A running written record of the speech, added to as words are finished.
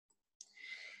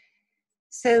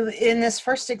So in this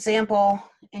first example,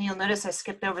 and you'll notice I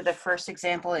skipped over the first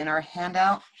example in our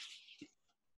handout.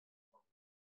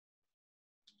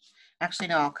 Actually,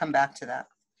 no, I'll come back to that.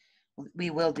 We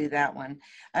will do that one.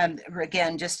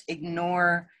 Again, just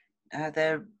ignore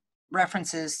the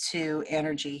references to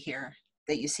energy here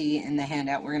that you see in the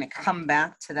handout. We're going to come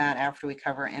back to that after we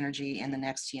cover energy in the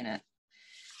next unit.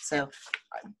 So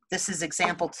this is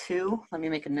example 2. Let me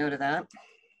make a note of that.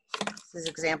 This is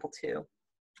example 2.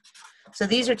 So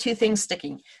these are two things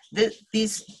sticking.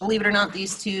 These, believe it or not,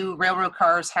 these two railroad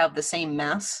cars have the same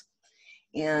mass.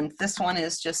 And this one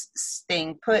is just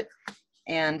staying put.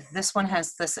 And this one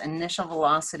has this initial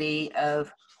velocity of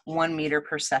 1 meter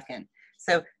per second.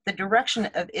 So the direction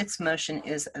of its motion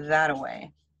is that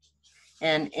way.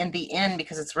 And in the end,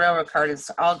 because it's railroad car, it's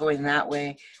all going that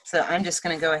way. So I'm just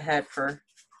going to go ahead for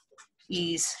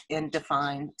ease and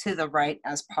define to the right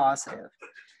as positive.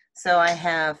 So I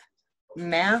have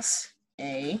mass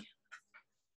A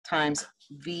times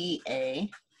VA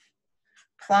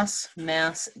plus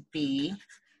mass B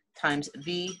times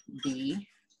VB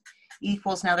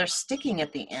equals, now they're sticking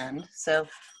at the end, so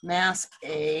mass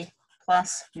A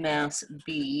plus mass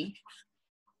B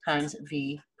times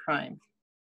V prime.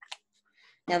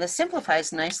 Now this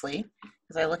simplifies nicely,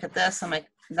 because I look at this, I'm like,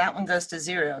 that one goes to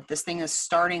 0. This thing is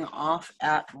starting off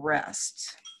at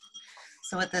rest.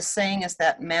 So what this is saying is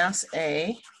that mass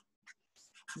A,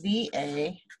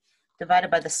 VA, divided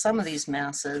by the sum of these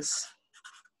masses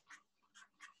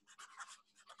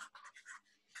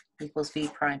equals V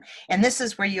prime. And this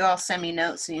is where you all send me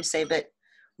notes and you say, but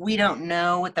we don't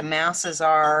know what the masses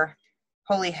are.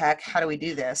 Holy heck, how do we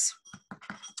do this?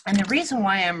 And the reason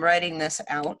why I'm writing this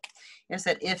out is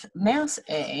that if mass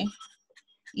A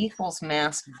equals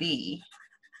mass B,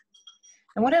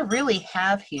 and what I really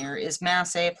have here is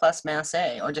mass A plus mass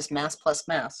A, or just mass plus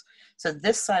mass. So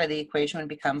this side of the equation would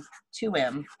become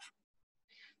 2m.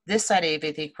 This side of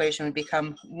the equation would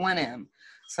become 1m.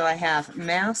 So I have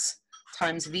mass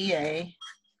times VA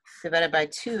divided by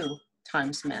 2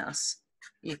 times mass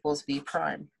equals V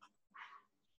prime.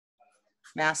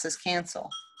 Masses cancel.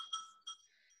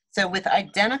 So with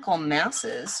identical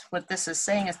masses, what this is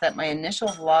saying is that my initial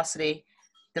velocity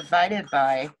divided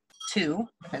by 2,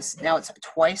 because now it's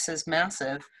twice as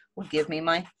massive, will give me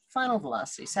my final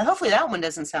velocity. So hopefully that one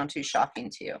doesn't sound too shocking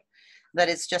to you, that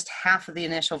it's just half of the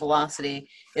initial velocity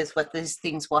is what these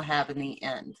things will have in the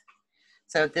end.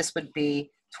 So this would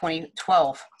be 12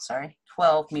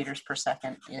 meters per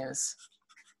second is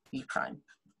V prime.